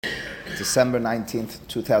December 19th,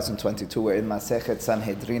 2022. We're in Masechet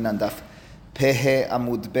Sanhedrin and Daf Pehe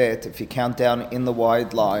Amud Bet. If you count down in the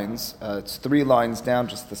wide lines, it's 3 lines down,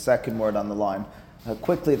 just the second word on the line.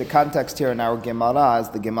 Quickly, the context here in our Gemara is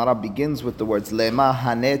the Gemara begins with the words Lema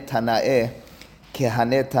Hane Tana'eh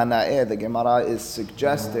Kehane Tana'eh. The Gemara is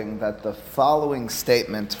suggesting that the following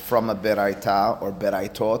statement from a Beraita or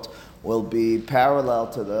Beraitot will be parallel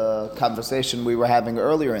to the conversation we were having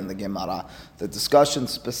earlier in the Gemara. The discussion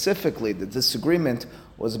specifically, the disagreement,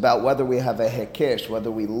 was about whether we have a hekesh, whether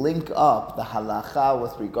we link up the halacha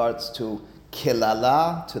with regards to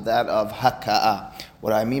kilala to that of haka'ah.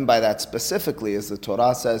 What I mean by that specifically is the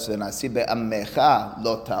Torah says, "V'nasi be'ammecha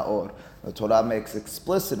lo ta'or." The Torah makes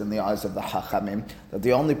explicit in the eyes of the Hachamim that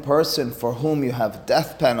the only person for whom you have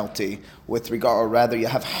death penalty with regard, or rather you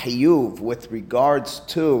have hayuv with regards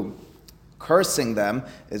to cursing them,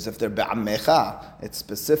 is if they're be'ammecha. It's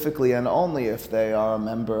specifically and only if they are a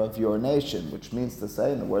member of your nation, which means to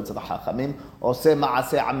say, in the words of the Hachamim, oseh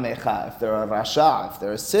ma'aseh ammecha. If they're a rasha, if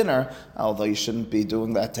they're a sinner, although you shouldn't be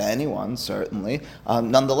doing that to anyone, certainly,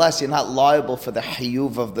 nonetheless, you're not liable for the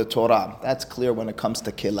hayuv of the Torah. That's clear when it comes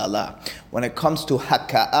to kilala. When it comes to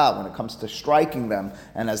haka'ah, when it comes to striking them,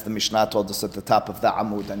 and as the Mishnah told us at the top of the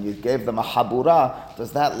Amud, and you gave them a habura,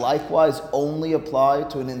 does that likewise only apply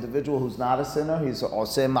to an individual who's not a sinner? He's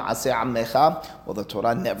oseh ma'aseh ammecha. Well, the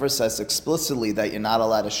Torah never says explicitly that you're not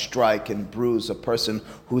allowed to strike and bruise a person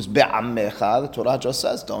who's be'ammecha. The Torah just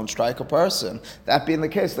says, don't strike a person. That being the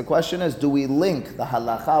case, the question is, do we link the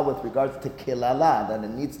halacha with regards to kilala, that it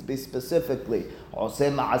needs to be specifically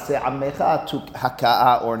oseh ma'aseh ammecha to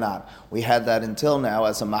haka'ah or not? We had that until now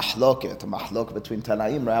as a mahlok between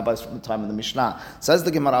Tanaim, rabbis from the time of the Mishnah. Says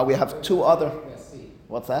the Gemara, we have 2 other...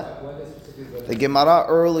 What's that? The Gemara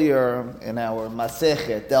earlier in our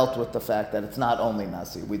Masechet dealt with the fact that it's not only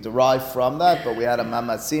Nasi. We derived from that, but we had a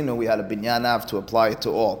Mamasinu, we had a Binyanav to apply it to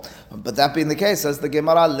all. But that being the case, says the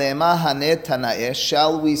Gemara, Lema Hane Tana'eh,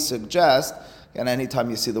 shall we suggest, and anytime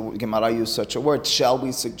you see the Gemara use such a word, shall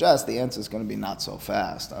we suggest, the answer is going to be not so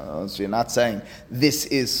fast. So you're not saying, this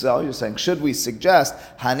is so, you're saying, should we suggest,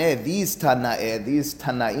 Hane, these Tana'eh, these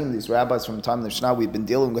Tanaim, these rabbis from the time of the Mishnah we've been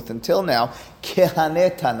dealing with until now,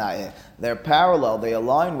 Kehane Tana'eh. They're parallel, they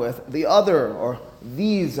align with the other, or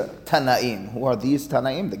these Tanaim. Who are these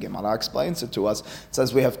Tanaim? The Gemara explains it to us. It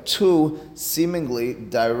says we have 2 seemingly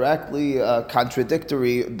directly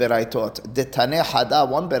contradictory beraitot. De Taneh Hada,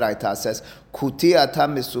 one beraita says, Kuti ata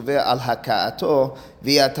mesuve al haka'ato,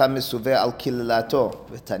 vi ata mesuve al kilalato.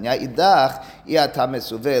 V'tanya idach, I ata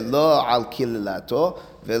mesuve lo al kilalato,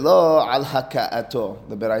 velo al haka'ato.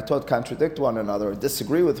 The beraitot contradict one another, or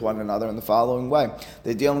disagree with one another in the following way.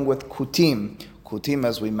 They're dealing with kutim. Kutim,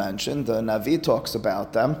 as we mentioned, the Navi talks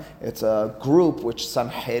about them. It's a group which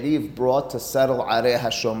Sanheriv brought to settle Areh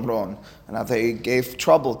HaShomron. And they gave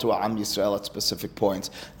trouble to Am Yisrael at specific points.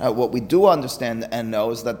 Now, what we do understand and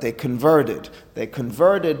know is that they converted. They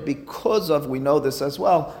converted because of, we know this as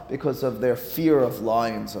well, because of their fear of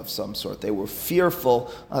lions of some sort. They were fearful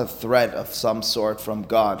of a threat of some sort from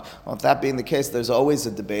God. Well, if that being the case, there's always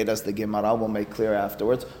a debate, as the Gemara will make clear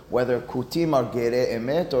afterwards, whether Kutim are Gerei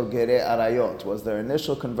Emet or Gerei Arayot. Was their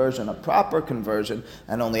initial conversion a proper conversion,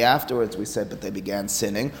 and only afterwards we said, but they began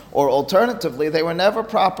sinning? Or alternatively, they were never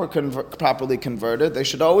properly converted. They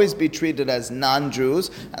should always be treated as non-Jews,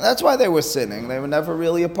 and that's why they were sinning. They were never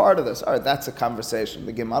really a part of this. All right, that's a conversation.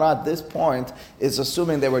 The Gemara at this point is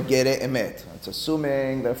assuming they were Gerei Emet. It's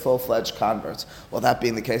assuming they're full-fledged converts. Well, that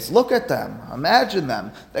being the case, look at them. Imagine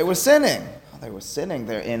them. They were sinning. They were sinning.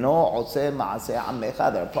 They're ino oseh ma'aseh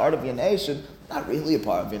ammecha. They're part of your nation. Not really a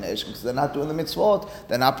part of your nation, because they're not doing the mitzvot.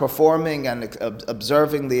 They're not performing and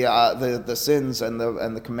observing the sins and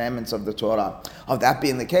the commandments of the Torah. Of that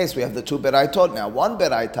being the case, we have the 2 beraitot now. One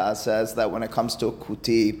beraita says that when it comes to a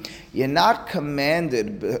kuti, you're not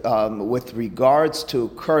commanded with regards to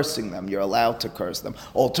cursing them. You're allowed to curse them.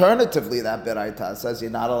 Alternatively, that beraita says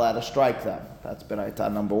you're not allowed to strike them. That's beraita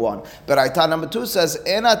number 1. Beraita number 2 says,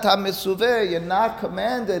 En ata mesuveh, you're not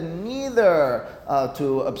commanded neither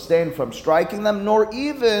to abstain from striking them, nor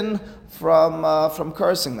even from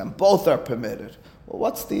cursing them. Both are permitted. Well,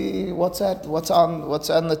 what's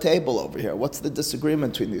on the table over here? What's the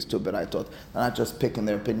disagreement between these 2 beraitot? They're not just picking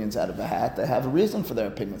their opinions out of a hat. They have a reason for their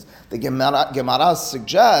opinions. The Gemara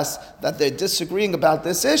suggests that they're disagreeing about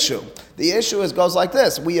this issue. The issue goes like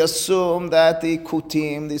this. We assume that the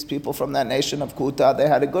Kutim, these people from that nation of Kuta, they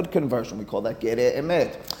had a good conversion. We call that Gerei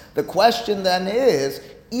Emet. The question then is,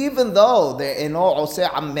 even though they're even though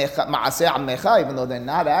they're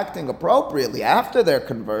not acting appropriately after their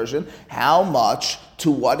conversion, how much To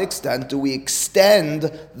what extent do we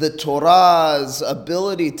extend the Torah's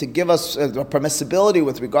ability to give us permissibility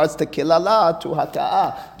with regards to kilala to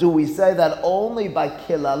haka'ah? Do we say that only by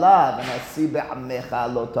kilala,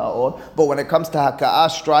 but when it comes to haka'ah,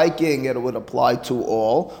 striking, it would apply to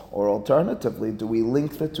all? Or alternatively, do we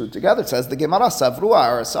link the two together? It says the Gemara, Savrua,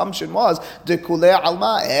 our assumption was, de kulei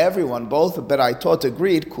alma, everyone, both Beraitot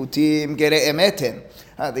agreed, kutim gere emetin.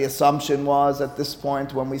 The assumption was at this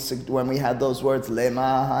point when we had those words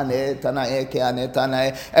lema hane tanae keane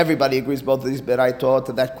tanae, everybody agrees both of these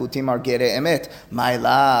beraitot that kutim are gere emet. My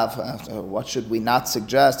love, what should we not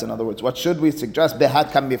suggest? In other words, what should we suggest?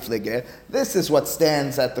 Behat kam miflige. This is what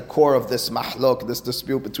stands at the core of this mahlok, this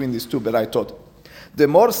dispute between these two beraitot. The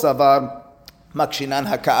mor savar. Makshinan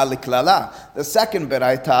haka'a liklala. The second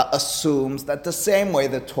beraita assumes that the same way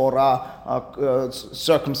the Torah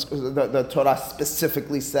the Torah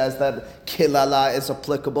specifically says that kilala is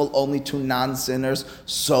applicable only to non-sinners,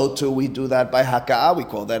 so too we do that by haka'a. We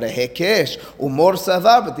call that a hekesh. Umor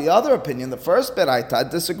savar. But the other opinion, the first beraita,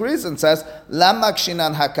 disagrees and says la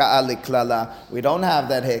makshinan haka'a liklala. We don't have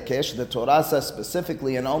that hekesh. The Torah says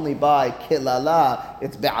specifically and only by kilala.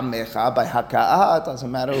 It's be'amecha. By haka'a, it doesn't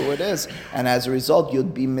matter who it is. And as a result,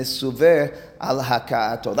 you'd be misuveh al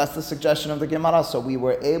haka'ato. That's the suggestion of the Gemara. So we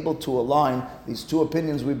were able to align these two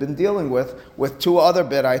opinions we've been dealing with two other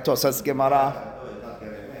beraitot. Says the Gemara.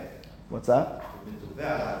 What's that?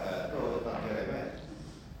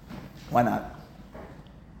 Why not?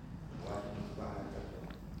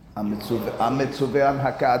 Mitzuveh al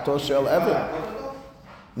haka'ato shel ever.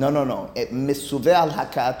 No. Mitzuveh al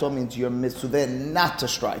haka'ato means you're mitzuveh not to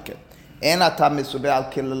strike it. Enata misubeh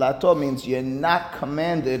al kilalato means you're not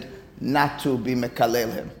commanded not to be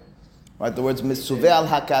mekalel him. Right, the words misubeh al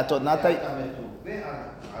hakato, not that.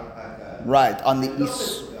 Right, on the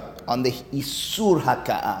isur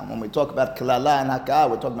haka'ah. When we talk about kilala and haka'ah,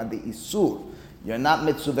 we're talking about the isur. You're not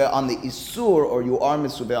mitzuveh on the isur, or you are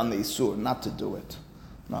mitzuveh on the isur, not to do it.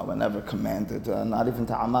 No, we're never commanded, not even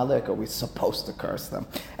to Amalek, are we supposed to curse them.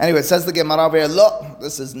 Anyway, it says the Gemara over here, look,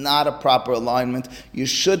 this is not a proper alignment. You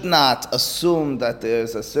should not assume that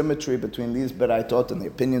there's a symmetry between these beraitot and the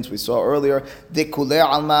opinions we saw earlier. We can,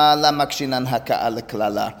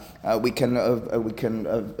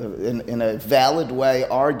 in a valid way,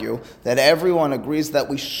 argue that everyone agrees that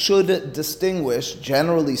we should distinguish,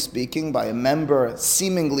 generally speaking, by a member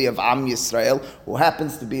seemingly of Am Yisrael who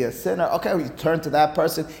happens to be a sinner. Okay, we turn to that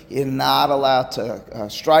person. You're not allowed to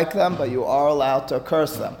strike them, but you are allowed to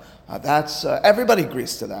curse them. That's everybody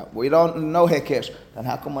agrees to that. We don't know hekesh. Then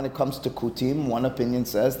how come when it comes to kutim, one opinion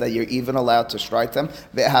says that you're even allowed to strike them?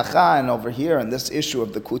 Ve'hacha, and over here in this issue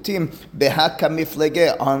of the kutim, behaka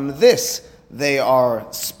miflege, on this they are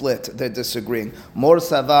split, they're disagreeing. Mor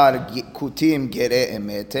savar kutim gere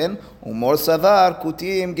emeten, umor savar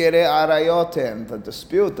kutim gere arayoten. The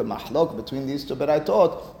dispute, the mahlok between these two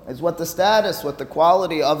beraitot is what the status, what the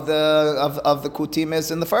quality of the kutim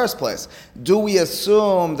is in the first place. Do we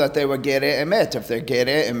assume that they were gere emet? If they're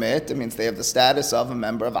gere emet, it means they have the status of a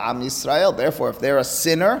member of Am Yisrael. Therefore, if they're a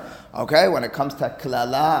sinner, okay, when it comes to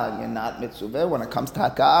klala, you're not mitzuveh. When it comes to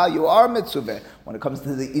haka'ah, you are mitzuveh. When it comes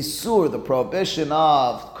to the isur, the prohibition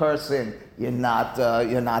of cursing, you're not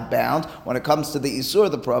bound. When it comes to the isur,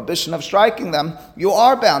 the prohibition of striking them, you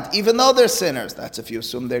are bound, even though they're sinners. That's if you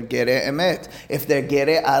assume they're gere emet. If they're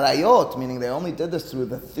gere arayot, meaning they only did this through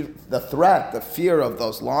the threat, the fear of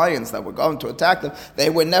those lions that were going to attack them, they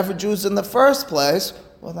were never Jews in the first place.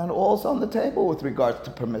 Well, then all's on the table with regards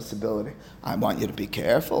to permissibility. I want you to be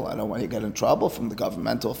careful. I don't want you to get in trouble from the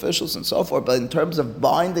governmental officials and so forth. But in terms of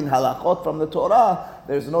binding halachot from the Torah,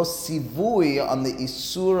 there's no sivui on the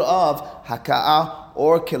isur of haka'ah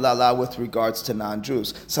or kilala with regards to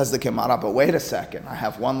non-Jews. Says the Gemara, but wait a second. I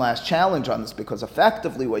have one last challenge on this, because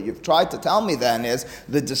effectively what you've tried to tell me then is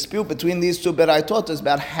the dispute between these two beraitot is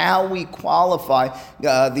about how we qualify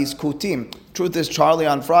these kutim. Truth is, Charlie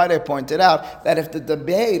on Friday pointed out that if the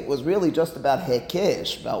debate was really just about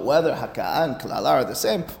hekesh, about whether haka'ah and klala are the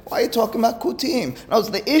same, why are you talking about kutim? No,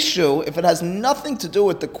 the issue, if it has nothing to do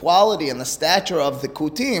with the quality and the stature of the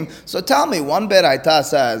kutim, so tell me, one beraita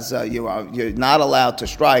says you're not allowed to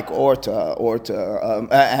strike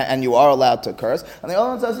and you are allowed to curse, and the other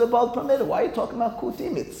one says they're both permitted. Why are you talking about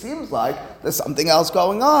kutim? It seems like there's something else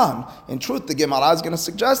going on. In truth, the Gemara is going to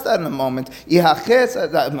suggest that in a moment.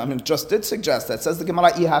 Just did suggest that. Says the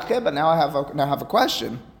Gemara, but now I have a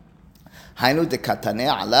question. Hainu de katane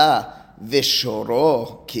ala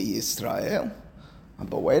vishoro ki Yisrael.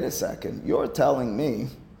 But wait a second, you're telling me,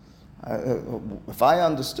 if I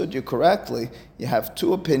understood you correctly, you have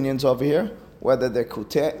two opinions over here, whether the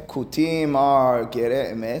kutim are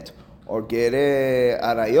gere emet or gere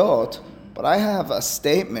arayot, but I have a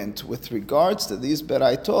statement with regards to these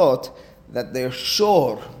beraitot that they're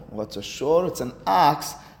shor. What's a shor? It's an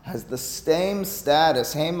ox, has the same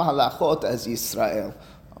status, heim halachot, as Yisrael.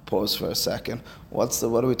 I'll pause for a second. What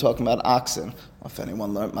are we talking about? Oxen. If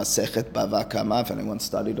anyone learned Masechet Bava Kama, if anyone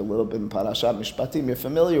studied a little bit in Parashat Mishpatim, you're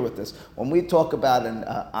familiar with this. When we talk about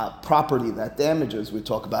a property that damages, we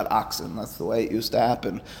talk about oxen. That's the way it used to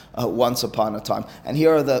happen once upon a time. And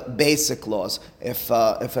here are the basic laws. If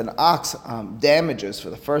an ox damages for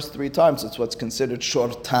the first 3 times, it's what's considered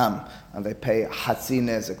shortam, and they pay hatzi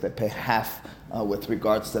nezik, they pay half with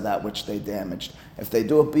regards to that which they damaged. If they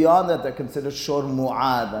do it beyond that, they're considered shor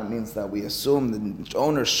mu'ad. That means that we assume the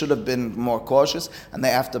owners should have been more cautious, and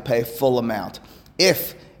they have to pay full amount.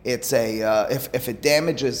 If it's if it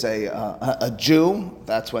damages a Jew,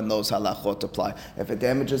 that's when those halachot apply. If it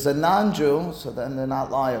damages a non-Jew, so then they're not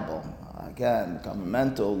liable. Again,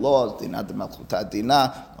 governmental laws, dina de malchuta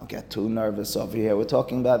dina. Don't get too nervous over here. We're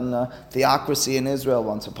talking about a theocracy in Israel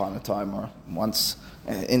once upon a time, or once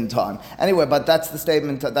in time. Anyway, but that's the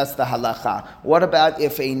statement, that's the halacha. What about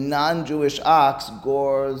if a non-Jewish ox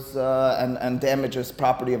gores and damages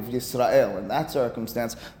property of Yisrael? In that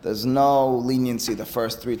circumstance, there's no leniency the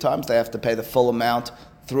first 3 times. They have to pay the full amount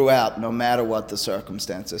throughout, no matter what the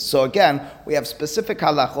circumstances. So again, we have specific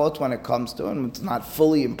halachot when it comes to, and it's not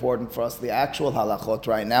fully important for us, the actual halachot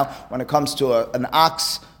right now, when it comes to an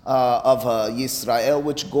ox of Yisrael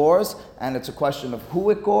which gores, and it's a question of who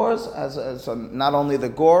it gores, as not only the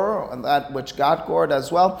gorer and that which got gored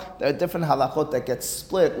as well. There are different halachot that get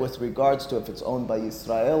split with regards to if it's owned by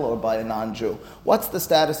Yisrael or by a non-Jew. What's the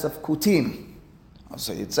status of kutim?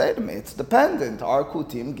 So you'd say to me, it's dependent. Are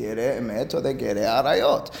kutim gere emet or they gere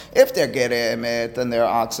arayot? If they're gere emet, then their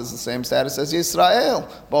ox is the same status as Yisrael.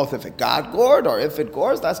 Both if it got gored or if it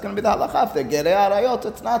gores, that's going to be the halacha. If they're gere arayot,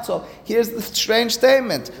 it's not so. Here's the strange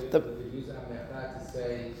statement.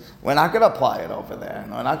 We're not going to apply it over there.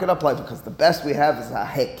 No, we're not going to apply it because the best we have is a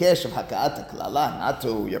hekesh of haka'at klala, not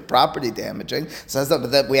to your property damaging. It says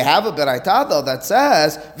that we have a beraita though that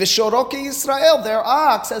says v'shoroke Yisrael, their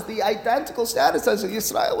ox has the identical status as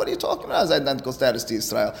Yisrael. What are you talking about? Has identical status to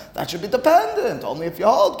Israel? That should be dependent. Only if you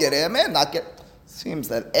hold get him in, not get. Seems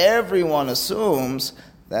that everyone assumes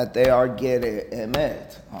that they are gere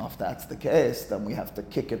emet. Well, if that's the case, then we have to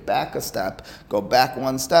kick it back a step, go back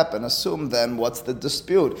one step, and assume then what's the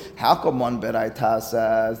dispute? How come one beraita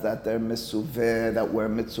says that they're misuveh, that we're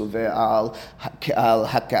mitzuveh al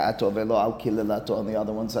haka'ato velo al kililato, and the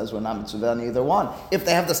other one says we're not mitzuveh on either one? If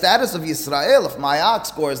they have the status of Yisrael, if my ox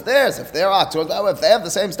scores theirs, if their ox scores that way, if they have the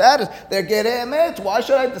same status, they're gere emet. Why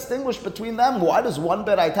should I distinguish between them? Why does one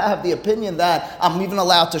beraita have the opinion that I'm even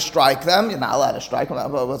allowed to strike them? You're not allowed to strike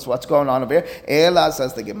them. What's going on over here? Ela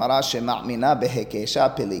says the Gemara shema'mina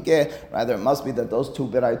behekesha pelige. Rather, it must be that those 2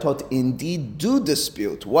 beraitot indeed do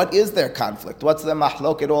dispute. What is their conflict? What's the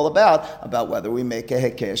mahloket all about? About whether we make a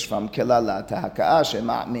hekesh from kilala to haka'a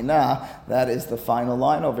shema'mina. That is the final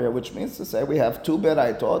line over here, which means to say we have 2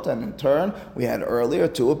 beraitot, and in turn we had earlier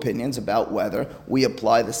 2 opinions about whether we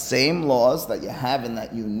apply the same laws that you have in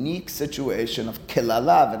that unique situation of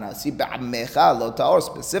kilala v'nasi ba'ammecha lo ta'or,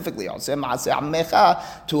 specifically oseh ma'aseh ammecha,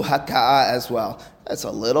 to haka'a as well. That's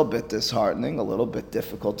a little bit disheartening, a little bit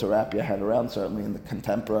difficult to wrap your head around, certainly in the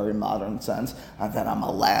contemporary modern sense, that I'm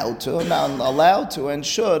allowed to. Now, allowed to and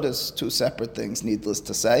should is 2 separate things, needless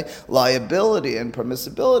to say. Liability and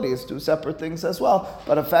permissibility is 2 separate things as well.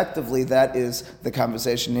 But effectively, that is the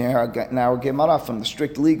conversation here in our Gemara from the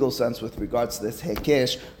strict legal sense with regards to this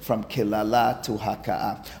hekesh from kilala to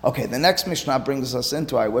haka'a. Okay, the next Mishnah brings us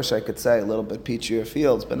into, I wish I could say, a little bit peachier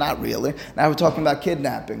fields, but not really. Now we're talking about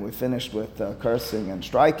kidnapping. We finished with cursing and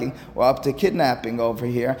striking. We're up to kidnapping over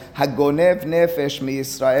here. Hagonev nefesh mi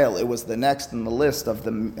Yisrael. It was the next in the list of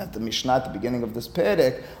the Mishnah at the beginning of this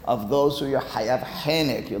perek of those who are hayav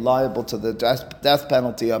henek. You're liable to the death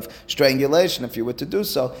penalty of strangulation if you were to do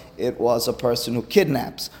so. It was a person who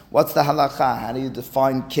kidnaps. What's the halacha? How do you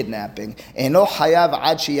define kidnapping? Eno hayav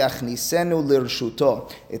ad sheyachnisenu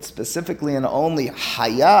lirshuto. It's specifically and only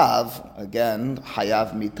hayav. Again,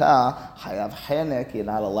 hayav mita, hayav henek. You're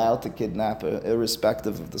not allowed to kidnap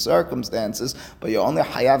irrespective of the circumstances, but you're only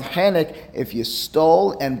hayav henek if you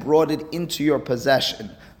stole and brought it into your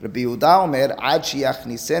possession. Rabbi Yehuda omer ad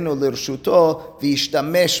sheyachnisenu lirshuto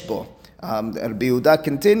v'yishtamesh bo. Rabbi Yehuda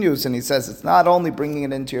continues and he says it's not only bringing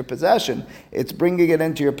it into your possession, it's bringing it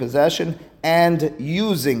into your possession and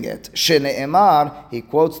using it. Shene'emar, he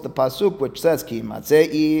quotes the pasuk which says, Ki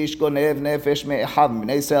matzeh ish gonev nefesh me'echav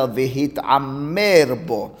m'nei Yisrael v'hit'amer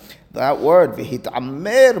bo. That word,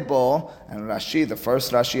 v'hit'amer bo, and Rashi, the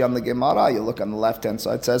first Rashi on the Gemara, you look on the left-hand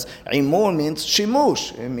side, says, imur means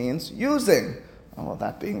shimush, it means using. Well,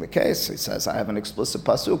 that being the case, he says, I have an explicit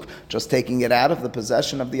pasuk. Just taking it out of the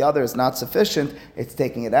possession of the other is not sufficient. It's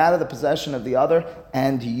taking it out of the possession of the other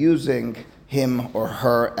and using him or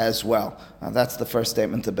her as well. That's the first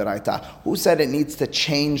statement of Beraita. Who said it needs to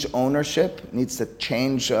change ownership? It needs to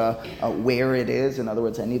change where it is. In other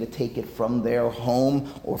words, I need to take it from their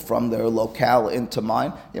home or from their locale into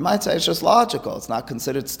mine. You might say it's just logical. It's not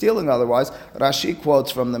considered stealing otherwise. Rashi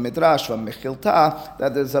quotes from the Midrash, from Mechilta,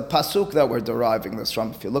 that there's a pasuk that we're deriving this from.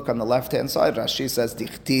 If you look on the left-hand side, Rashi says,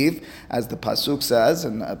 Dichtiv, as the pasuk says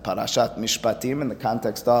in Parashat Mishpatim, in the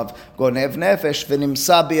context of Gonev Nefesh,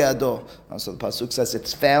 V'nimsa bi'ado. So the pasuk says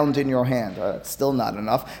it's found in your hand. It's still not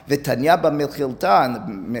enough. V'tanya b'mechilta,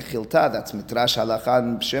 and mechilta, that's midrash halacha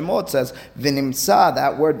and shemot, says v'nimsa.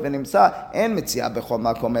 That word v'nimsa and mitzia b'chol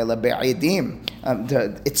makom ele be'idim.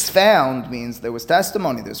 It's found means there was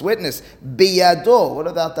testimony, there's witness. Biyado. What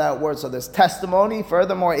about that word? So there's testimony.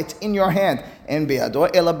 Furthermore, it's in your hand. And biyado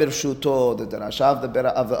ela birshuto. The drasha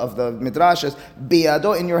of the midrash is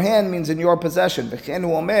biyado, in your hand means in your possession. V'chen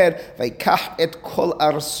hu omer v'ikach et kol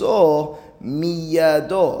arso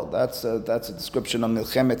miyado. That's a description of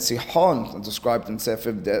Milchemet Sihon, described in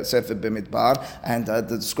Sefer Bimidbar, and the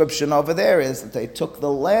description over there is that they took the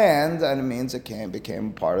land, and it means it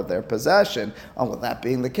became part of their possession. Oh, well, that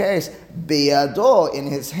being the case, biyado, in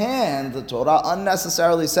his hand, the Torah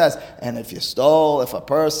unnecessarily says, and if a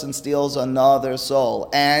person steals another soul,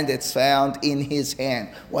 and it's found in his hand,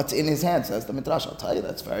 what's in his hand, says the Midrash. I'll tell you,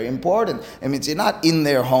 that's very important. It means you're not in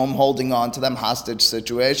their home holding on to them, hostage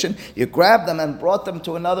situation. You grabbed them and brought them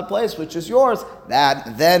to another place, which is yours.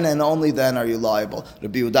 That then and only then are you liable.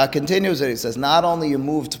 Rabbi Yehuda continues it. He says, not only you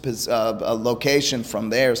moved a location from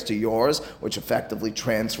theirs to yours, which effectively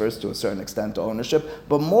transfers to a certain extent to ownership,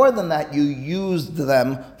 but more than that, you used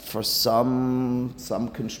them for some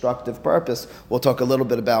constructive purpose. We'll talk a little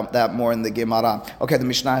bit about that more in the Gemara. Okay, the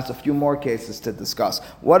Mishnah has a few more cases to discuss.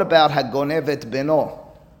 What about Hagonevet Beno?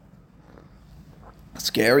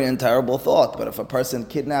 Scary and terrible thought, but if a person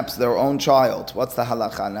kidnaps their own child, what's the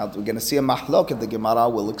halacha? Now we're going to see a mahlok in the Gemara.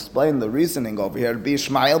 We'll explain the reasoning over here. Rabbi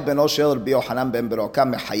Ishmael ben Oshel, Rabbi Yohanan ben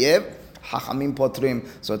Beroka mechayev, Hachamim potrim.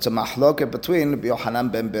 So it's a mahlok between Rabbi Yohanan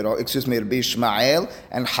ben Beroka, Rabbi Ishmael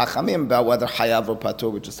and Hachamim about whether hayav or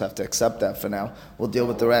patur. We just have to accept that for now. We'll deal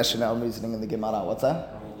with the rationale and reasoning in the Gemara. What's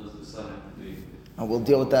that? And we'll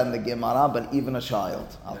deal with that in the Gemara, but even a child,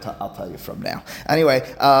 I'll tell you from now. Anyway,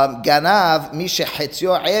 Ganav, Misha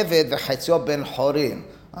Hetzio Eved, Hetzio Ben Horin.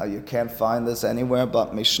 You can't find this anywhere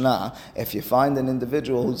but Mishnah. If you find an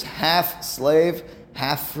individual who's half slave,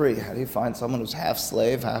 half free. How do you find someone who's half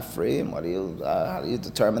slave, half free? And how do you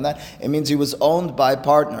determine that? It means he was owned by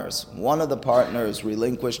partners. One of the partners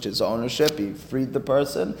relinquished his ownership. He freed the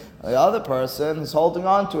person. The other person is holding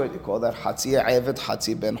on to it. You call that Hatzi Eved,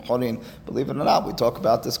 Hatzi Ben Horin. Believe it or not, we talk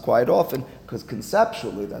about this quite often because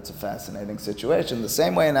conceptually that's a fascinating situation. The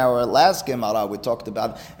same way in our last Gemara we talked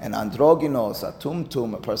about an androgynos, a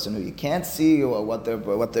tumtum, a person who you can't see or what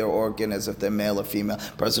their organ is, if they're male or female.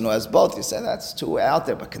 A person who has both, you say that's too out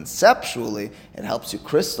there, but conceptually it helps you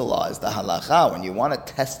crystallize the halacha. When you want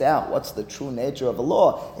to test out what's the true nature of a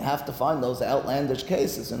law, you have to find those outlandish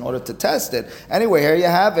cases in order to test it. Anyway, here you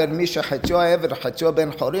have it. Misha Chetio Eved, Chetio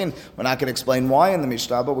Ben Horin. We're not going to explain why in the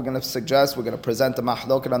Mishnah, but we're going to present a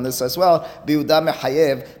mahloket on this as well. Biuda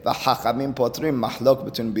mechayev v'chachamim potrim, mahlok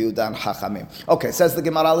between Biuda and Chachamim. Okay, says the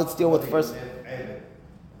Gemara. Let's deal with first.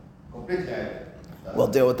 We'll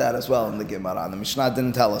deal with that as well in the Gemara. The Mishnah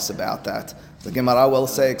didn't tell us about that. The Gemara will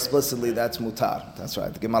say explicitly that's mutar. That's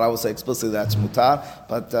right. The Gemara will say explicitly that's mutar,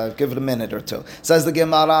 but give it a minute or two. Says the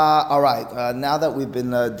Gemara, all right, now that we've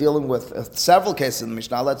been dealing with several cases in the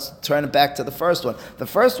Mishnah, let's turn it back to the first one. The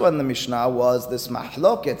first one in the Mishnah was this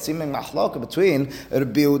mahloket, seeming mahloket between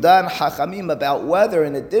Rabbi Yehuda and Hachamim about whether,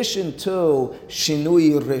 in addition to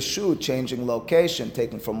shinui reshu, changing location,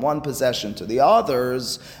 taking from one possession to the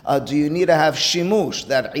others, do you need to have shimush,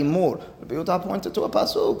 that imur? Rabbi Yehuda pointed to a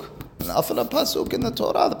pasuk. Enough in a pasuk in the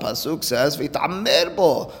Torah. The pasuk says, "V'itamer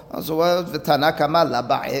bo." So v'tana kama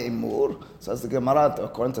laba'e imur. Says the Gemara,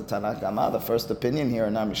 according to Tana Kama, the first opinion here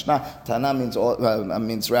in our Mishnah. Tana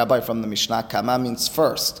means rabbi from the Mishnah. Kama means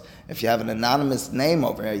first. If you have an anonymous name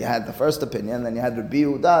over here, you had the first opinion, then you had Rabbi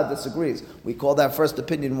Yehuda disagrees. We call that first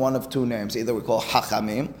opinion one of two names. Either we call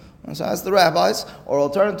Hachamim, And so as the rabbis, or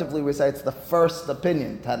alternatively we say it's the first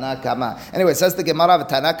opinion, Tanakama. Anyway, says the Gemara,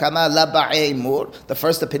 Tanakama la ba'imur. The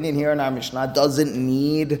first opinion here in our Mishnah doesn't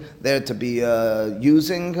need there to be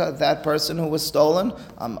using that person who was stolen,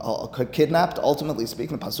 kidnapped. Ultimately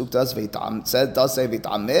speaking, the pasuk does say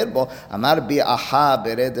v'tamir, but amar bi'aha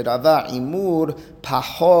bered rava imur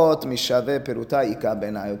pahot mishave peruta ika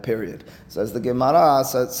benayu. Period. Says the Gemara,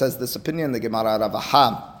 says this opinion, the Gemara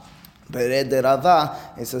Ravaha.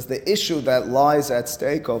 It says the issue that lies at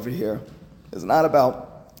stake over here is not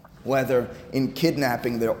about whether in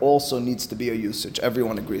kidnapping there also needs to be a usage.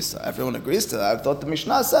 Everyone agrees to that. Everyone agrees to that. I thought the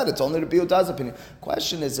Mishnah said it's only Rabbi Yehuda's opinion.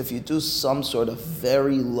 Question is if you do some sort of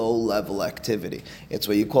very low-level activity. It's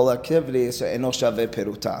what you call activity, so eno shaveh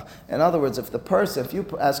peruta. In other words, if you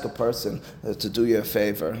ask a person to do you a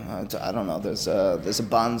favor, I don't know, there's a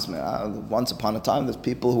bondsman. Once upon a time, there's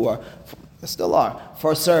people who are... There still are,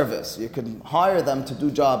 for service. You can hire them to do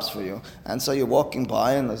jobs for you. And so you're walking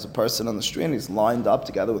by and there's a person on the street and he's lined up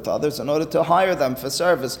together with others in order to hire them for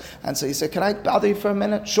service. And so you say, can I bother you for a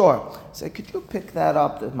minute? Sure. Say, could you pick that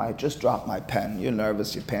up? I just dropped my pen. You're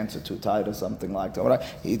nervous, your pants are too tight or something like that.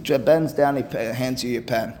 He bends down, he hands you your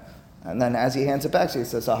pen. And then as he hands it back to you, he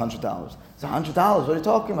says, $100. It's $100. What are you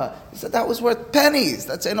talking about? He said, that was worth pennies.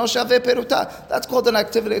 That's eno shaveh peruta. That's called an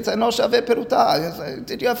activity. It's eno shaveh peruta.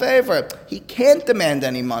 Did you a favor? He can't demand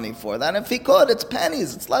any money for that. If he could, it's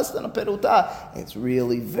pennies. It's less than a peruta. It's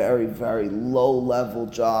really very, very low-level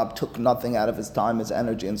job. Took nothing out of his time, his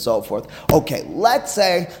energy, and so forth. Okay, let's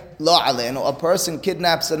say, lo aleinu, a person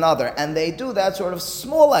kidnaps another, and they do that sort of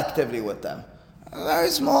small activity with them. Very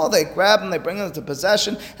small. They grab them, they bring them to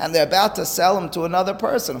possession, and they're about to sell them to another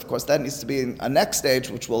person. Of course, that needs to be a next stage,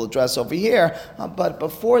 which we'll address over here. But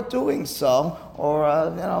before doing so, or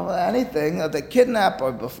anything, the kidnap,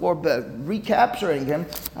 or before recapturing him,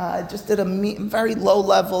 just did a very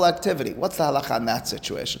low-level activity. What's the halakha in that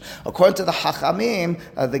situation? According to the Hachamim,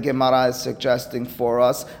 the Gemara is suggesting for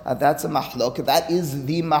us that's a mahlok. That is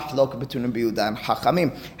the mahlok between Rabbi Yehuda and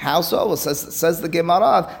Hachamim. How so? Well, says the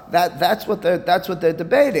Gemara that's what they're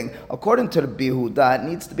debating. According to Rabbi Yehuda, it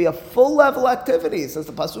needs to be a full-level activity. Says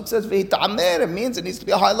the pasuk says v'hitamer. It means it needs to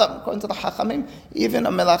be a high level. According to the Hachamim, even a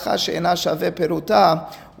melacha she'ena shaveh peruta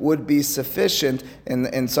would be sufficient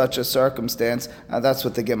in such a circumstance. That's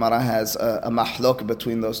what the Gemara has, a mahlok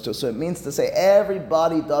between those two. So it means to say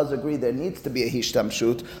everybody does agree there needs to be a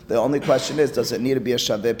hishtamshut. The only question is, does it need to be a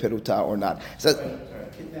shaveh peruta or not? So,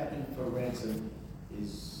 kidnapping for ransom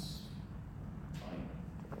is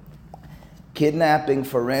fine. Kidnapping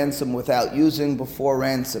for ransom without using before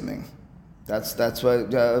ransoming. That's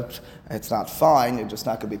what, it's not fine, you're just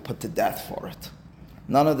not going to be put to death for it.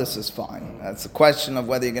 None of this is fine. It's a question of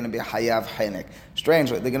whether you're going to be hayav henik.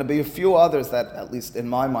 Strangely, there are going to be a few others that, at least in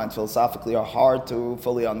my mind, philosophically, are hard to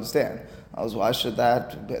fully understand. Why should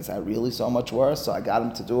that? Is that really so much worse? So I got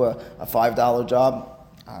him to do a $5 job.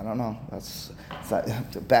 I don't know. That's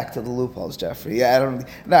back to the loopholes, Jeffrey.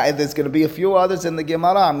 There's going to be a few others in the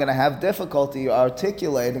Gemara. I'm going to have difficulty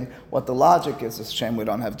articulating what the logic is. It's a shame we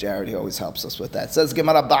don't have Jared. He always helps us with that. It says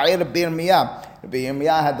Gemara, Ba'ir Rabbi Yirmiyah. Rabbi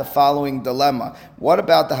Yirmiyah had the following dilemma. What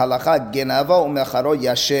about the halacha? Genava u'mecharo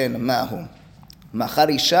yashen mahu.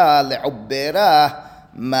 Macharisha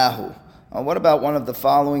le'ubbera mahu. What about one of the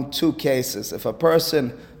following two cases? If a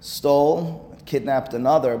person kidnapped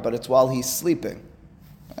another, but it's while he's sleeping.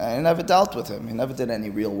 He never dealt with him. He never did any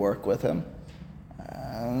real work with him.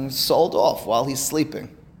 And sold off while he's sleeping.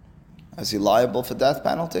 Is he liable for death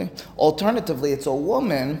penalty? Alternatively, it's a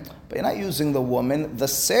woman, but you're not using the woman. The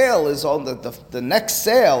sale is on the next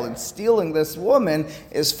sale, and stealing this woman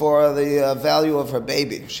is for the value of her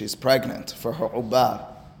baby. She's pregnant for her ubar.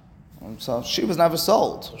 So she was never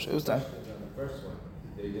sold. She was done. The first one,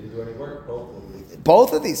 they didn't do any work,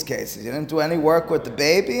 both of these cases. You didn't do any work with the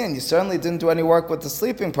baby, and you certainly didn't do any work with the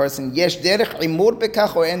sleeping person. Yesh derech imur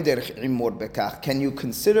bekach or en derech imur bekach. Can you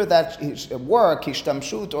consider that work,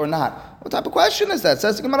 hishtamshut, or not? What type of question is that?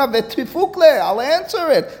 Says the Gemara, vetifukle, I'll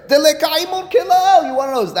answer it. Deleka imur kilal. You want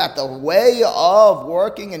to know, is that the way of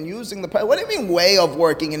working and using the person? What do you mean way of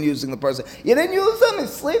working and using the person? You didn't use him,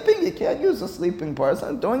 he's sleeping. You can't use a sleeping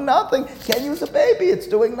person, doing nothing. Can't use a baby, it's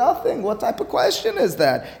doing nothing. What type of question is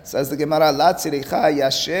that? Says the Gemara, la tziricha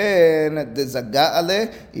yashen de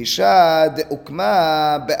zaga'ale isha de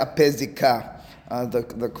ukma be'apezika.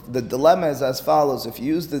 The dilemma is as follows. If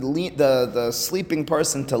you use the sleeping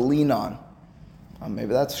person to lean on,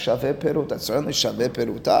 maybe that's shaveh perut, that's certainly shaveh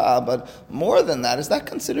peruta, but more than that, is that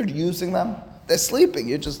considered using them? They're sleeping.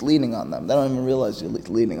 You're just leaning on them. They don't even realize you're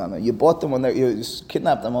leaning on them. You bought them when you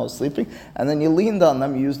kidnapped them while sleeping, and then you leaned on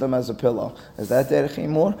them. You used them as a pillow. Is that derech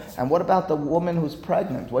imur? And what about the woman who's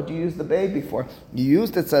pregnant? What do you use the baby for? You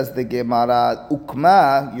used it, says the Gemara,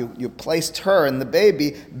 ukma. You placed her and the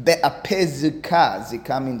baby be'apeh zika.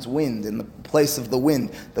 Zika means wind, in the place of the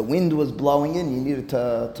wind. The wind was blowing in. You needed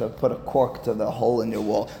to put a cork to the hole in your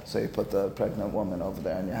wall. So you put the pregnant woman over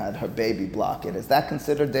there and you had her baby block it. Is that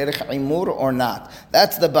considered derech imur or not?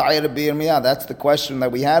 That's the ba'ir b'yirmiyah. That's the question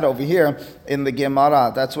that we had over here in the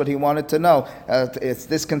Gemara. That's what he wanted to know. Is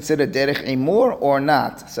this considered derech imur or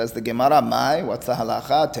not? Says the Gemara, Mai, what's the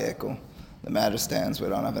halacha? Teku. The matter stands. We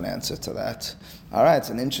don't have an answer to that. All right, it's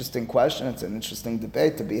an interesting question. It's an interesting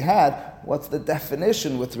debate to be had. What's the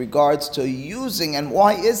definition with regards to using, and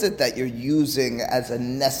why is it that you're using as a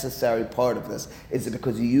necessary part of this? Is it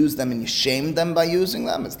because you use them and you shame them by using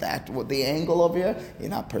them? Is that what the angle over here? You're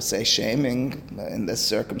not per se shaming, in this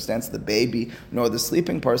circumstance, the baby nor the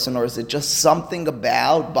sleeping person, or is it just something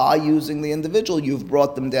about, by using the individual, you've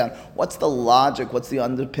brought them down? What's the logic? What's the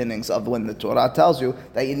underpinnings of when the Torah tells you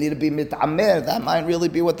that you need to be mit'amer? That might really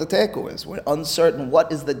be what the teku is. We're uncertain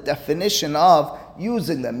what is the definition of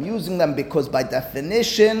using them, because by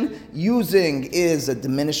definition, using is a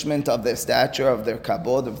diminishment of their stature, of their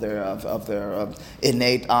kabod, of their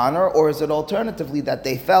innate honor, or is it alternatively that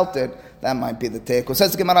they felt it? That might be the teku.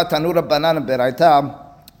 Says Gemara Tanura Banan Beraita.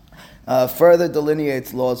 Further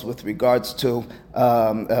delineates laws with regards to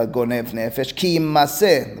gonev nefesh. Ki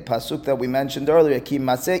maseh, the pasuk that we mentioned earlier. Ki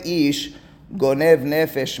maseh ish gonev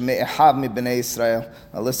nefesh me'ehav mi b'nei Israel.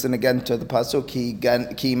 Now listen again to the pasuk.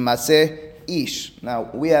 Ki maseh ish. Now,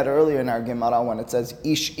 we had earlier in our Gemara when it says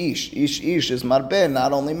ish is marbeh,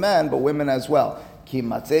 not only men, but women as well. Ki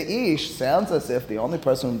matzeh ish sounds as if the only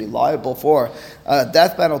person who would be liable for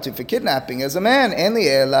death penalty for kidnapping is a man. En li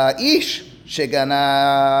ela ish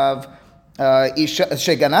sheganav.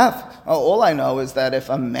 All I know is that if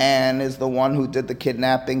a man is the one who did the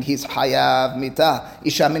kidnapping, he's hayav mita.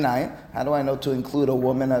 Isha minayin. How do I know to include a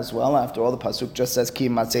woman as well? After all, the pasuk just says ki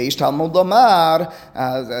matzeh ish Talmud lomar.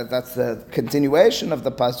 That's the continuation of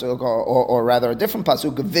the pasuk, or rather a different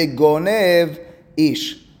pasuk. Vigonev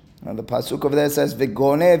ish. Now the pasuk over there says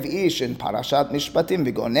Vigonev ish in Parashat Mishpatim.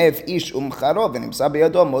 Vigonev ish umcharo v'nimsa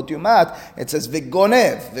biyado mot yumat. It says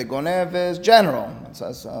Vigonev. Vigonev is general. It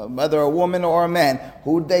says whether a woman or a man.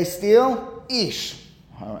 Who'd they steal? Ish.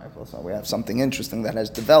 All right, well, so we have something interesting that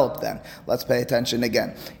has developed then. Let's pay attention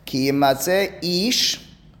again. Ki matzeh ish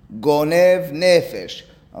gonev nefesh.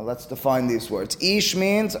 Now let's define these words. Ish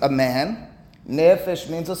means a man. Nefesh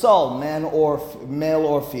means a soul, male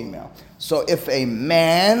or female. So if a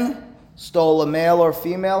man stole a male or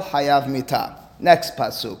female, hayav mita. Next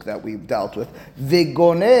pasuk that we've dealt with.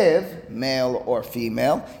 Vigonev, male or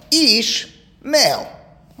female. Ish, male.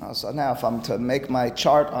 So now if I'm to make my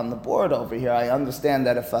chart on the board over here, I understand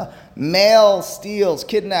that if a male steals,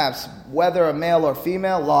 kidnaps, whether a male or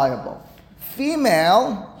female, liable.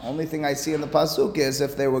 Female, only thing I see in the pasuk is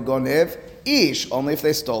if they were gonev, ish, only if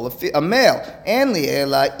they stole a male. And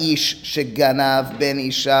li'ela ish sheganav ben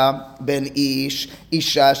isha, ben ish,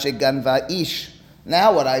 isha sheganva ish.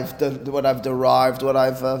 Now what I've derived, what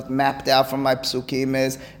I've mapped out from my psukim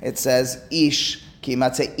is, it says ish, ki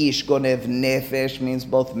matzeh ish gonev nefesh, means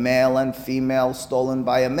both male and female stolen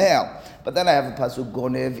by a male. But then I have a pasuk,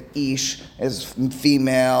 gonev ish is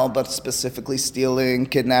female, but specifically stealing,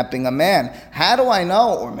 kidnapping a man. How do I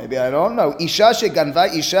know? Or maybe I don't know. Isha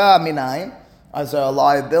sheganva isha minayin. Is there a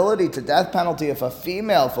liability to death penalty if a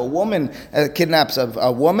female, if a woman kidnaps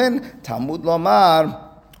a woman? Talmud lomar,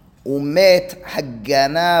 umet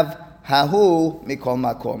haganav hahu mikol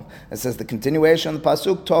makom. It says the continuation of the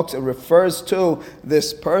pasuk refers to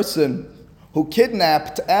this person who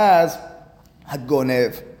kidnapped as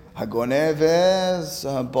hagonev. Hagonev is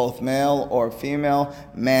both male or female,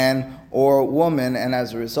 man or woman, and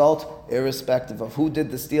as a result, irrespective of who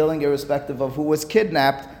did the stealing, irrespective of who was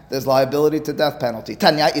kidnapped, there's liability to death penalty.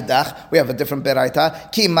 Tanya idach, we have a different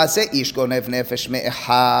beraita. Ki maseh ish gonev nefesh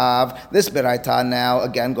me'ehav. This beraita now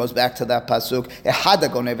again goes back to that pasuk. Ehada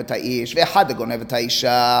gonev et ha'ish, ve'ehada gonev et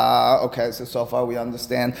ha'isha. Okay, so far we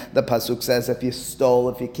understand the pasuk says if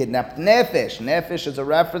you kidnapped nefesh. Nefesh is a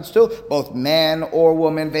reference to both man or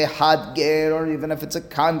woman. Ve'ehad ger, or even if it's a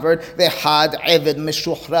convert. Ve'ehad eved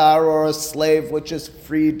meshuhrar, or a slave which is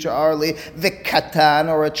freed, Charlie. Ve'katan,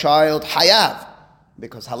 or a child. Hayav.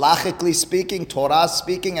 Because halachically speaking, Torah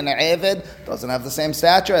speaking, an eved doesn't have the same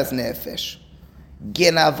stature as nefesh.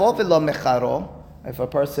 Genavo v'lo mecharo, if a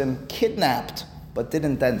person kidnapped but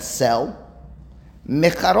didn't then sell,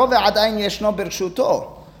 mecharo ve'adayin yeshno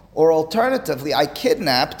birshuto. Or alternatively, I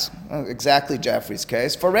kidnapped, exactly Jeffrey's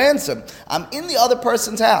case, for ransom. I'm in the other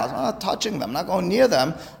person's house. I'm not touching them. I'm not going near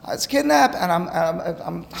them. I was kidnapped and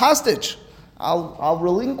I'm hostage. I'll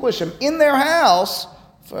relinquish him in their house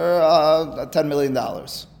for $10 million.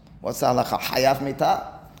 What's the halacha? Hayav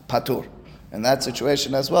mita? Patur. In that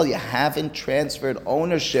situation as well, you haven't transferred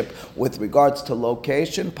ownership with regards to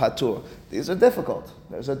location, patur. These are difficult.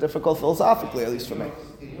 These are difficult philosophically, at least for me.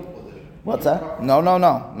 What's that? No.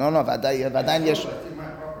 Vadayin yesh.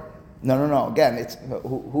 No. Again, it's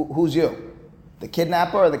who's you? The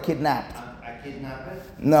kidnapper or the kidnapped? I kidnapped it.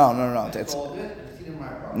 No. It's sold it. It's in my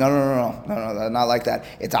property. No, not like that.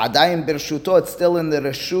 It's adayin birshuto. It's still in the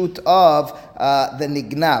reshut of the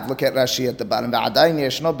nignav. Look at Rashi at the bottom. Adayin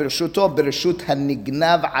yeshno birshuto birshut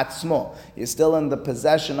hanignav atzmo. You're still in the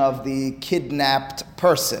possession of the kidnapped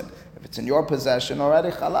person. If it's in your possession already,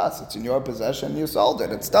 chalas. It's in your possession. You sold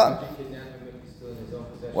it. It's done.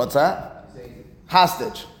 What's that?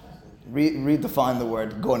 Hostage. Redefine the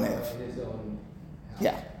word gonev.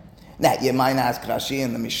 Yeah. Now, you might ask Rashi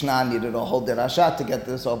in the Mishnah needed a whole derasha to get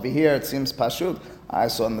this over here. It seems pashut. I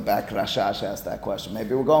saw in the back Rashash asked that question.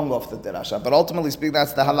 Maybe we're going off the derasha. But ultimately speaking,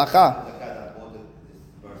 that's the halacha.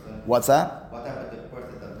 What's that? What happened to the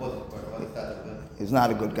person that bought the person? What is that? He's not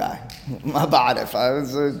a good guy.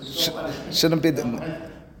 Shouldn't be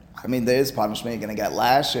there is punishment. You're going to get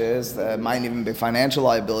lashes. There might even be financial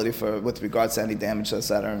liability with regards to any damages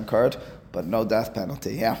that are incurred, but no death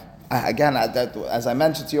penalty. Yeah. Again, as I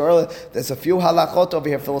mentioned to you earlier, there's a few halachot over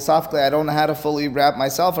here philosophically. I don't know how to fully wrap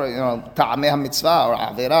myself, or ta'ameh ha-mitzvah or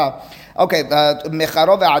avera. Okay,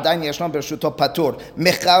 mecharo ve'adayin yeshno bershuto patur.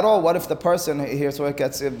 Mecharo, what if the person, here's where it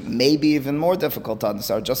gets maybe even more difficult to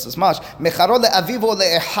understand, just as much. Mecharo le'aviv or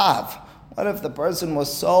le'ehav. What if the person was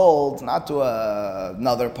sold not to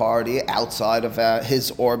another party outside of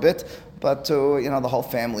his orbit, but to, the whole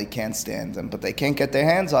family can't stand him, but they can't get their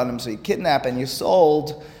hands on him, so you kidnap and you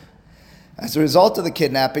sold as a result of the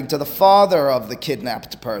kidnapping to the father of the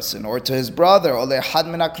kidnapped person, or to his brother, or le'had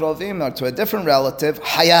min hakrovim, or to a different relative,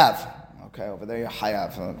 hayav. Okay, over there you're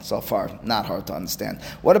hayav. So far, not hard to understand.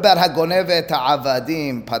 What about hagonev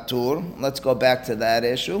ta'avadim patur? Let's go back to that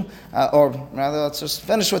issue. Or rather, let's just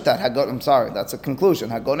finish with that. I'm sorry, that's a conclusion.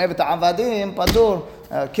 Hagonev ta'avadim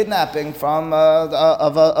patur. Kidnapping from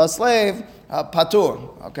of a slave,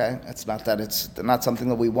 patur. Okay, it's not something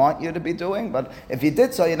that we want you to be doing, but if you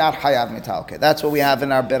did so, you're not hayav mita. Okay, that's what we have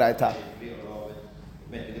in our beraita.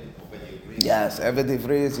 Yes, Eved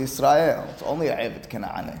Ivri is Israel. It's only a Eved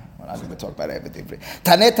Kena'ani. We're not going to talk about Eved Ivri.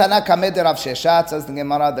 Taneh Tana Kamed Rav Sheshat, says the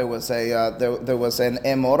Gemara, there was an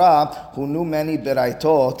Emora who knew many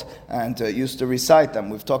Beraitot and used to recite them.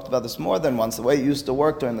 We've talked about this more than once. The way it used to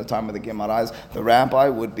work during the time of the Gemara is the rabbi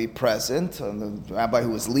would be present, the rabbi who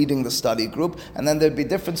was leading the study group, and then there'd be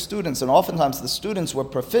different students, and oftentimes the students were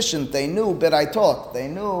proficient. They knew Beraitot. They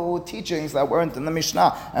knew teachings that weren't in the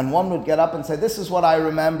Mishnah. And one would get up and say, this is what I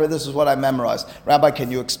remember, this is what I memorized. Rabbi,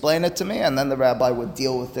 can you explain it to me? And then the rabbi would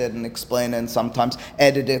deal with it and explain it and sometimes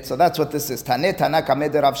edit it. So that's what this is. Taneh Tana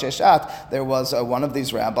Kamed Rav Sheshat. There was one of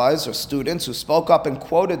these rabbis or students who spoke up and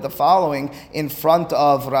quoted the following in front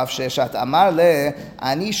of Rav Sheshat. Amar le,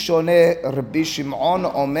 ani shone Rabbi Shimon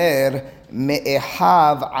omer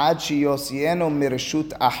me'ehav ad shiyosienu mirshut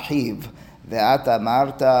achiv. Ve'at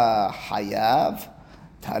amarta hayav.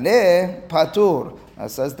 Taneh patur.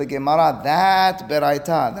 Says the Gemara, that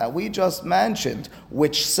beraita that we just mentioned,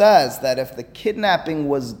 which says that if the kidnapping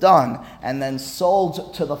was done and then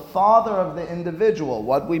sold to the father of the individual,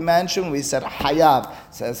 what we mentioned, we said hayav,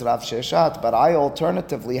 says Rav Sheshat, but I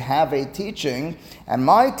alternatively have a teaching, and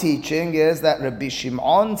my teaching is that Rabbi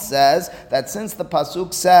Shimon says that since the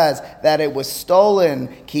pasuk says that it was stolen,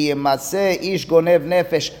 ki yimaseh ish gonev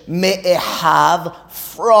nefesh me'ehav,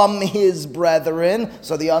 from his brethren,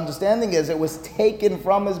 so the understanding is it was taken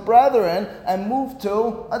from his brethren and moved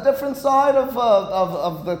to a different side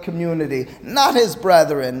of the community. Not his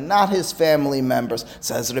brethren, not his family members.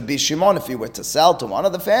 Says Rabbi Shimon, if he were to sell to one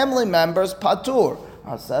of the family members, patur.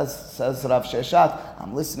 Says Rav Sheshat,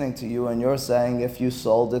 I'm listening to you and you're saying if you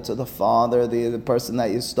sold it to the father, the person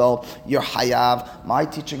that you stole, you're hayav. My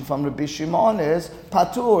teaching from Rabbi Shimon is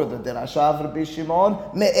patur. The derasha of Rabbi Shimon,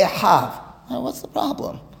 me'ehav. What's the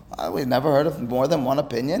problem? We've never heard of more than one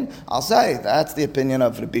opinion. I'll say that's the opinion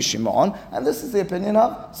of Rabbi Shimon, and this is the opinion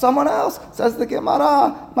of someone else, says the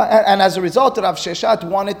Gemara. And as a result, Rav Sheshet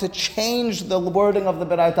wanted to change the wording of the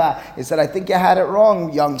Beraita. He said, I think you had it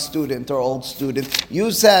wrong, young student or old student.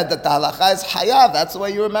 You said that the halacha is hayav. That's the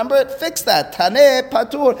way you remember it. Fix that. Taneh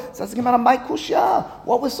patur. Says the Gemara, my kushya.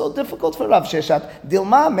 What was so difficult for Rav Sheshet?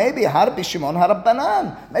 Dilma, maybe Rabbi Shimon,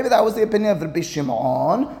 Rabbanan. Maybe that was the opinion of Rabbi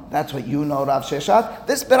Shimon. That's what you know, Rav Sheshet.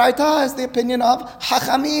 This Beraita is the opinion of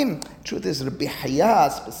Hachamim. Truth is, Rabbi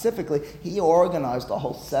Hayah specifically, he organized a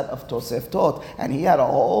whole set of Toseftot, and he had a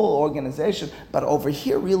whole organization. But over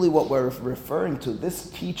here, really what we're referring to, this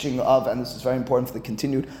teaching of, and this is very important for the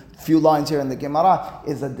continued few lines here in the Gemara,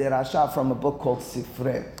 is a derasha from a book called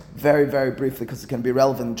Sifrei. Very, very briefly, because it can be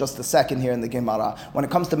relevant in just a second here in the Gemara. When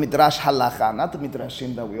it comes to Midrash Halacha, not the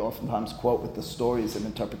Midrashim that we oftentimes quote with the stories and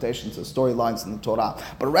interpretations of storylines in the Torah,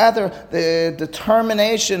 but rather the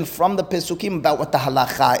determination from the Pesukim about what the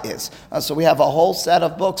Halacha is. So we have a whole set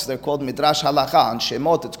of books. They're called Midrash Halacha. On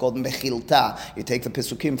Shemot, it's called Mechilta. You take the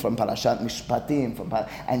Pesukim from Parashat Mishpatim,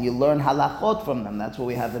 and you learn Halachot from them. That's what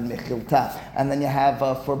we have in Mechilta. And then you have,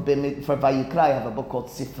 for Vayikra, you have a book called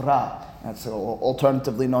Sifra. That's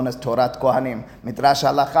alternatively known as Torat Kohanim, Midrash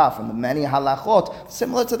Halacha, from the many halachot,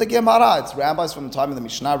 similar to the Gemara. It's rabbis from the time of the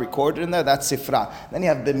Mishnah recorded in there, that's Sifra. Then you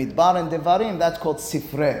have B'midbar and Devarim, that's called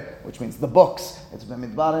Sifrei, which means the books. It's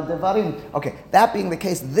B'midbar and Devarim. Okay, that being the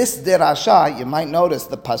case, this derasha, you might notice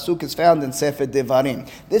the pasuk is found in Sefer Devarim.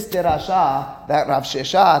 This derasha that Rav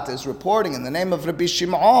Sheshet is reporting in the name of Rabbi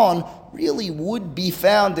Shimon really would be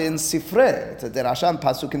found in Sifrei. It's a derasha and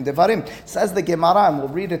pasuk in Devarim. Says the Gemara, and we'll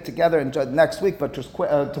read it together next week, but just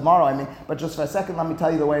tomorrow, but just for a second, let me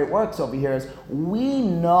tell you the way it works over here is, we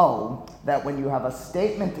know that when you have a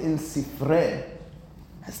statement in Sifrei,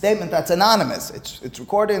 a statement that's anonymous, it's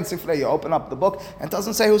recorded in Sifrei, you open up the book, and it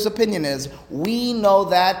doesn't say whose opinion is, we know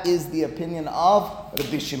that is the opinion of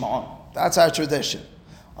Rabbi Shimon. That's our tradition.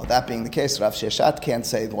 Well, that being the case, Rav Sheshet can't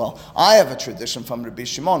say, well, I have a tradition from Rabbi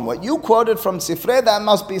Shimon. What you quoted from Sifrei, that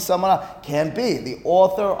must be someone else. Can't be. The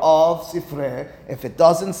author of Sifrei, if it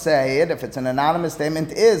doesn't say it, if it's an anonymous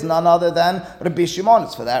statement, is none other than Rabbi Shimon.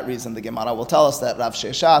 It's for that reason the Gemara will tell us that Rav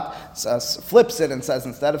Sheshet flips it and says,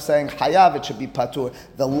 instead of saying Hayav, it should be Patur.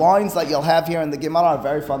 The lines that you'll have here in the Gemara are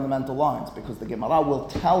very fundamental lines, because the Gemara will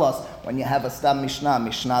tell us when you have a Stam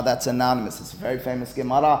Mishnah that's anonymous. It's a very famous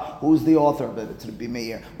Gemara. Who's the author of it? It's Rabbi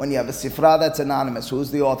Meir. When you have a Sifra that's anonymous, who's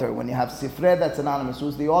the author? When you have Sifrei that's anonymous,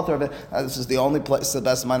 who's the author of it? This is the only place, to the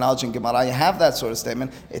best of my knowledge, in Gemara you have that sort of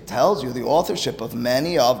statement. It tells you the authorship of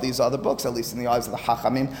many of these other books, at least in the eyes of the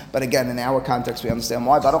Chachamim. But again, in our context, we understand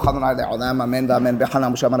why.